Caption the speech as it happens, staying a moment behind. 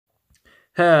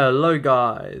Hello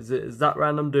guys, it's that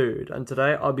random dude, and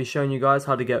today I'll be showing you guys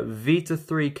how to get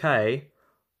Vita3k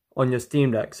on your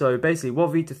Steam Deck. So basically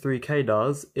what Vita3k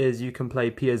does is you can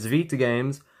play PSVITA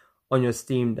games on your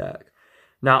Steam Deck.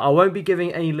 Now I won't be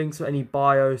giving any links to any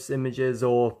BIOS images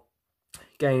or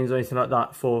games or anything like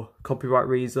that for copyright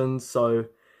reasons, so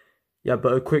yeah,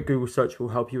 but a quick Google search will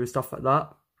help you with stuff like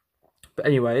that. But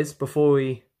anyways, before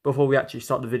we actually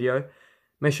start the video,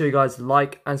 make sure you guys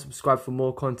like and subscribe for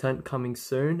more content coming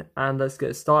soon, and let's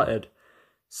get started.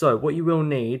 So what you will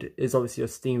need is obviously your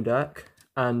Steam Deck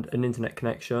and an internet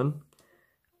connection,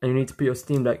 and you need to put your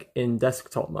Steam Deck in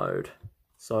desktop mode.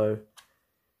 So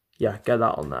yeah, get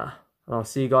that on there, and I'll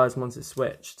see you guys once it's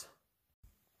switched.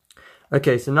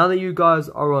 Okay, so now that you guys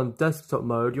are on desktop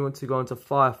mode, you want to go into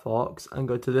Firefox and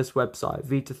go to this website,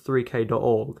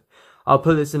 Vita3k.org. I'll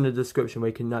put this in the description where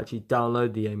you can actually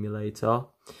download the emulator.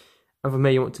 And from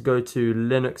here, you want to go to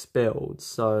Linux builds.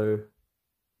 So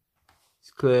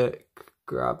just click,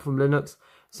 grab from Linux.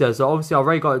 So yeah, so obviously I've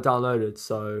already got it downloaded.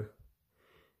 So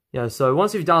yeah, so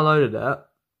once you've downloaded it,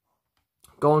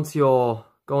 go onto your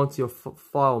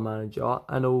file manager,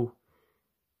 and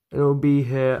it'll be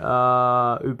here,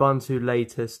 Ubuntu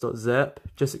latest.zip.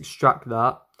 Just extract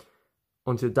that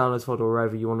onto your downloads folder or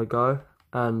wherever you want to go,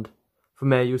 and from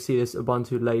there you'll see this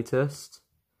Ubuntu latest.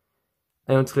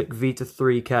 And you want to click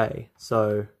Vita3k,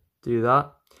 so do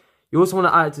that. You also want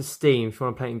to add it to Steam if you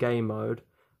want to play it in game mode.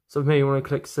 So from here you want to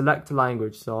click select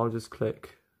language, so I'll just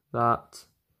click that.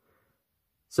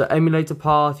 So emulator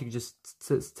path, you can just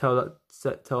tell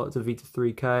that to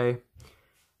Vita3k.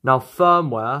 Now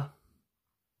firmware,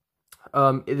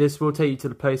 this will take you to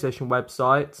the PlayStation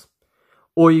website,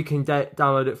 or you can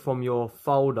download it from your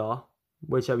folder,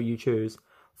 whichever you choose.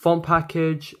 Font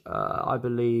package, I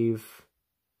believe.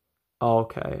 Oh,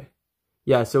 okay.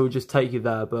 Yeah, so it'll just take you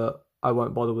there, but I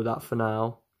won't bother with that for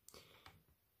now.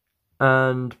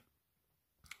 And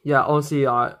yeah, honestly,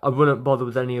 I wouldn't bother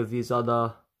with any of these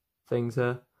other things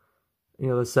here,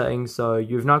 any other settings. So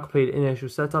you've now completed initial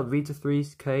setup.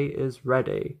 Vita3k is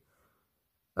ready.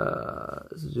 So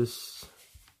just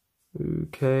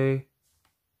okay,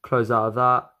 close out of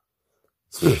that.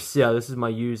 So yeah, this is my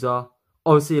user.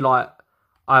 Obviously, like,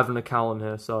 I have an account on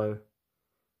here, so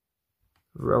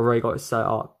I've already got it set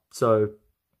up. So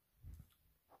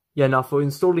yeah, now for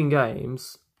installing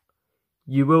games,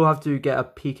 you will have to get a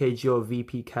PKG or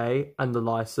VPK and the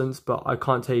license, but I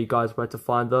can't tell you guys where to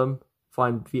find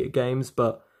Vita Games,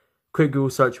 but quick Google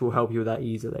search will help you with that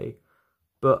easily.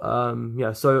 But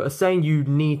yeah, so a saying you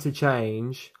need to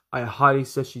change, I highly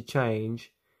suggest you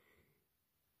change,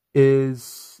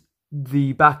 is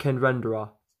the backend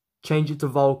renderer. Change it to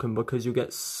Vulkan, because you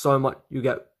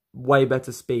get way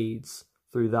better speeds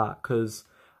through that. Because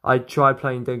I tried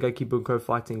playing Dengeki Bunko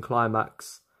Fighting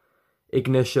Climax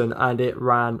Ignition, and it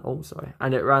ran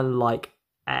like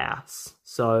ass.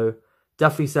 So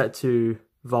definitely set to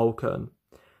Vulkan.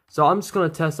 So I'm just gonna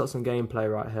test out some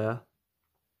gameplay right here.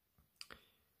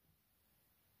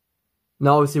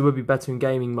 Now obviously it would be better in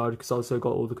gaming mode because I also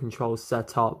got all the controls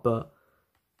set up, but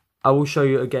I will show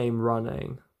you a game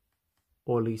running,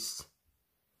 or at least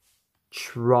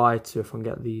try to if I can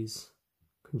get these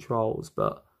controls.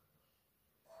 But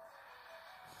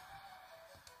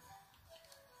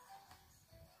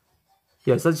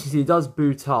yeah, so as you can see, it does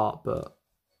boot up, but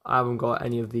I haven't got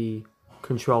any of the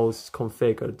controls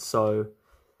configured. So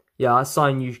yeah, I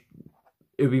assign you,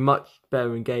 it would be much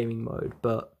better in gaming mode.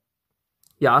 But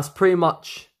yeah, that's pretty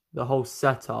much the whole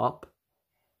setup.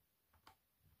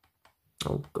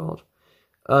 Oh god.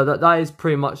 That is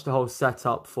pretty much the whole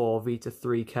setup for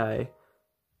Vita3k.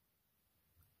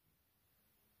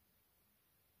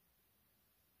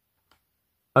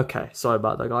 Okay, sorry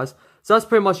about that, guys. So that's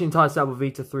pretty much the entire setup of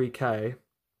Vita3k.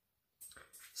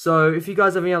 So if you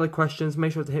guys have any other questions,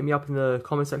 make sure to hit me up in the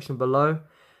comment section below.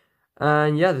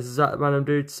 And yeah, this is that random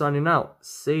dude signing out.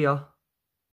 See ya.